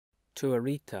to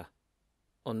Arita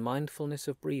on mindfulness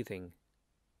of breathing,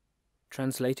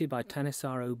 translated by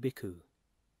Thanissaro Bhikkhu.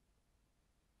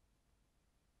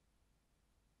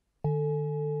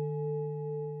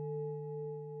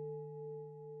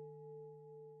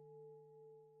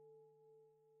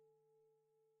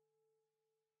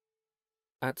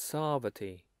 At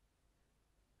Savatthi,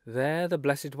 there the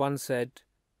Blessed One said,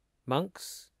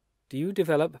 "Monks, do you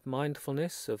develop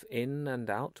mindfulness of in and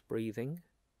out breathing?"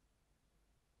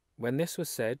 When this was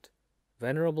said,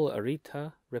 Venerable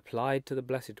Arita replied to the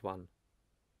Blessed One,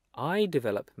 "I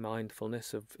develop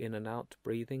mindfulness of in and out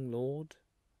breathing, Lord."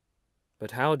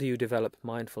 "But how do you develop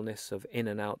mindfulness of in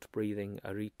and out breathing,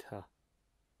 Arita?"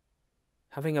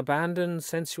 "Having abandoned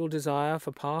sensual desire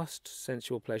for past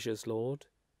sensual pleasures, Lord,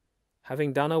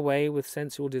 having done away with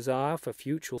sensual desire for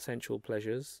future sensual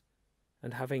pleasures,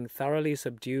 and having thoroughly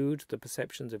subdued the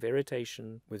perceptions of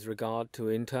irritation with regard to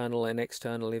internal and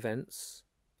external events,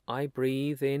 I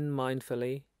breathe in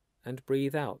mindfully and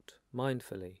breathe out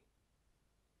mindfully."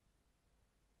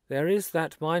 There is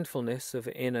that mindfulness of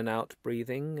in and out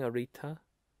breathing, Arita.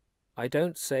 I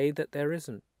don't say that there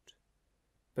isn't.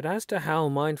 But as to how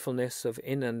mindfulness of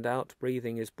in and out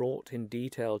breathing is brought in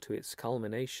detail to its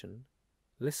culmination,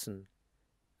 listen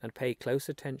and pay close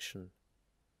attention.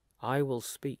 I will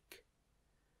speak.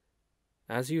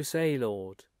 "As you say,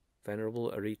 Lord,"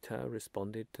 Venerable Arita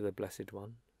responded to the Blessed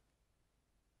One.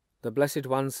 The Blessed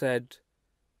One said,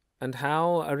 "And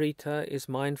how, Arita, is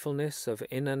mindfulness of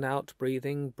in and out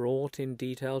breathing brought in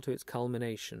detail to its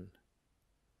culmination?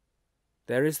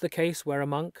 There is the case where a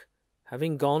monk,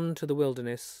 having gone to the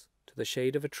wilderness, to the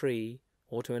shade of a tree,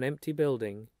 or to an empty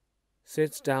building,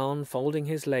 sits down folding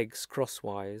his legs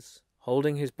crosswise,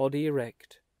 holding his body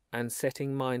erect, and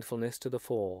setting mindfulness to the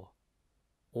fore.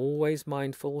 Always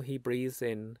mindful he breathes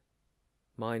in,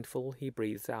 mindful he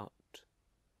breathes out.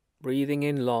 Breathing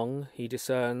in long, he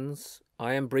discerns,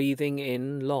 I am breathing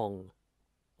in long,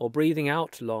 or breathing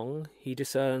out long, he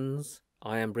discerns,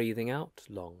 I am breathing out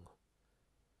long.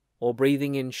 Or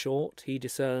breathing in short, he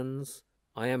discerns,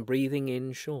 I am breathing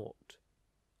in short.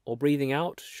 Or breathing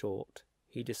out short,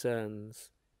 he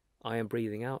discerns, I am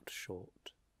breathing out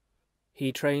short.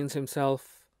 He trains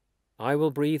himself, I will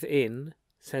breathe in,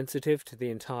 sensitive to the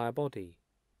entire body.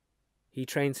 He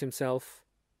trains himself,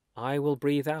 I will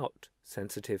breathe out,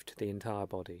 sensitive to the entire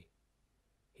body.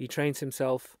 He trains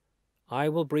himself, I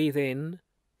will breathe in,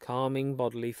 calming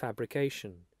bodily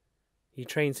fabrication. He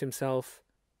trains himself,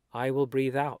 I will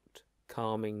breathe out,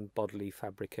 calming bodily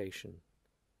fabrication.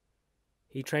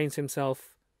 He trains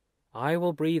himself, I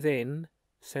will breathe in,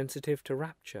 sensitive to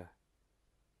rapture.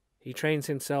 He trains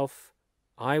himself,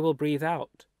 I will breathe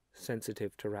out,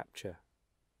 sensitive to rapture.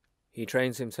 He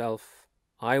trains himself,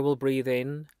 I will breathe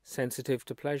in, sensitive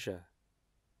to pleasure.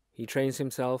 He trains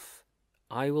himself,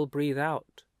 I will breathe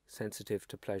out, sensitive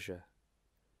to pleasure.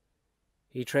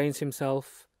 He trains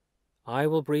himself, I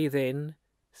will breathe in,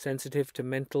 sensitive to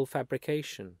mental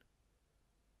fabrication.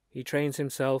 He trains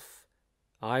himself,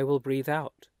 I will breathe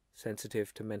out,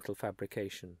 sensitive to mental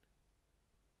fabrication.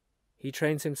 He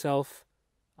trains himself,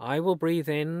 I will breathe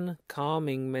in,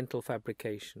 calming mental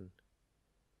fabrication.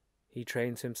 He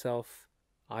trains himself,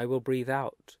 I will breathe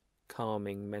out,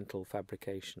 calming mental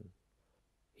fabrication.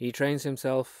 He trains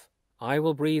himself, I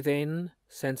will breathe in,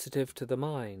 sensitive to the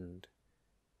mind.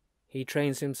 He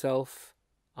trains himself,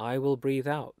 I will breathe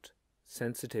out,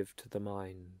 sensitive to the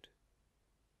mind.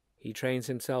 He trains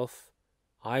himself,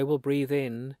 I will breathe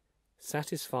in,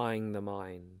 satisfying the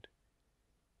mind.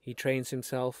 He trains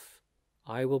himself,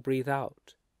 I will breathe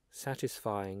out,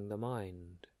 satisfying the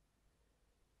mind.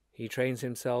 He trains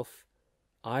himself,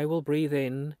 I will breathe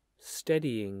in,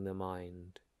 steadying the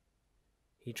mind.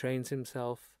 He trains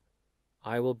himself,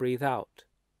 I will breathe out,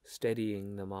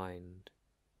 steadying the mind.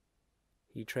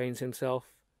 He trains himself,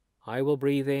 I will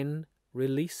breathe in,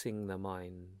 releasing the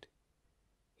mind.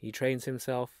 He trains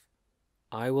himself,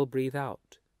 I will breathe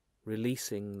out,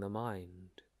 releasing the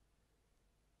mind.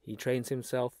 He trains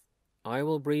himself, I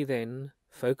will breathe in,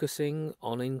 focusing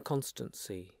on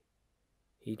inconstancy.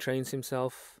 He trains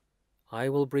himself, I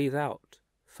will breathe out,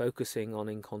 focusing on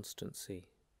inconstancy.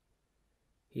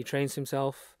 He trains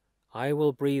himself, I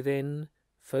will breathe in,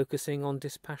 focusing on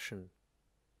dispassion.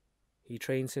 He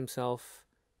trains himself,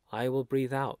 I will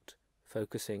breathe out,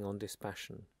 focusing on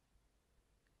dispassion.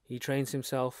 He trains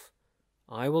himself,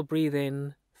 I will breathe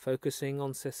in, focusing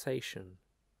on cessation.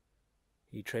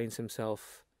 He trains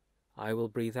himself, I will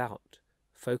breathe out,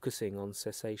 focusing on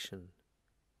cessation.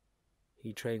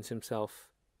 He trains himself,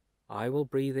 I will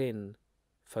breathe in,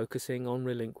 focusing on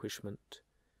relinquishment.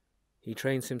 He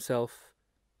trains himself,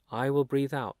 I will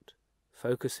breathe out,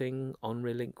 focusing on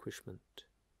relinquishment.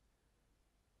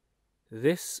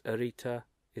 This, Arita,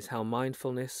 is how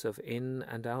mindfulness of in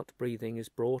and out breathing is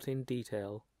brought in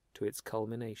detail to its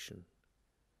culmination.